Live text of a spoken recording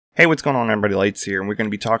Hey, what's going on everybody, Lights here, and we're going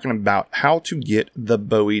to be talking about how to get the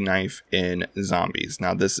Bowie knife in zombies.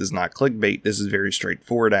 Now this is not clickbait, this is very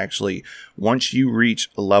straightforward actually. Once you reach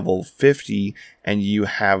level 50 and you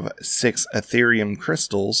have 6 Ethereum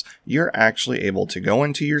crystals, you're actually able to go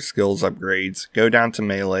into your skills upgrades, go down to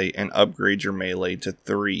melee, and upgrade your melee to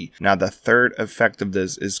 3. Now the third effect of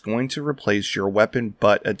this is going to replace your weapon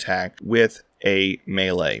butt attack with a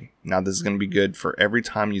melee. Now this is going to be good for every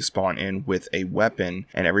time you spawn in with a weapon,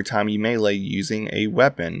 and every time you melee using a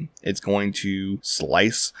weapon, it's going to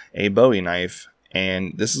slice a Bowie knife,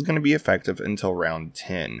 and this is going to be effective until round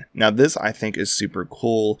 10. Now this I think is super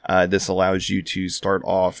cool. This allows you to start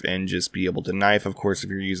off and just be able to knife. Of course,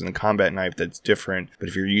 if you're using a combat knife, that's different, but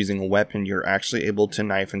if you're using a weapon, you're actually able to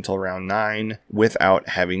knife until round 9 without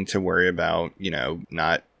having to worry about,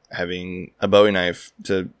 not having a Bowie knife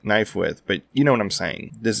to knife with, but you know what I'm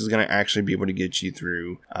saying. This is going to actually be able to get you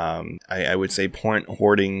through, I would say point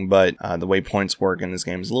hoarding, but the way points work in this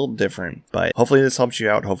game is a little different. But hopefully this helps you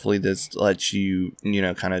out. Hopefully this lets you,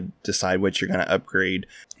 kind of decide what you're going to upgrade.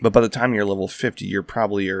 But by the time you're level 50, you're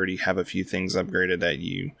probably already have a few things upgraded that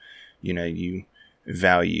you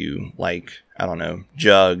value, like, I don't know,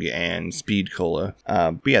 Jug and Speed Cola.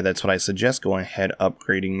 But yeah, that's what I suggest. Going ahead,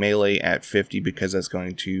 upgrading melee at 50, because that's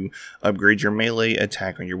going to upgrade your melee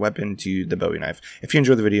attack on your weapon to the Bowie knife. If you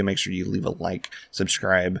enjoyed the video, make sure you leave a like,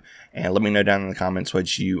 subscribe, and let me know down in the comments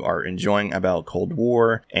what you are enjoying about Cold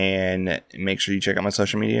War, and make sure you check out my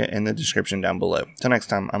social media in the description down below. Till next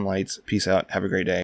time, I'm Lights. Peace out. Have a great day.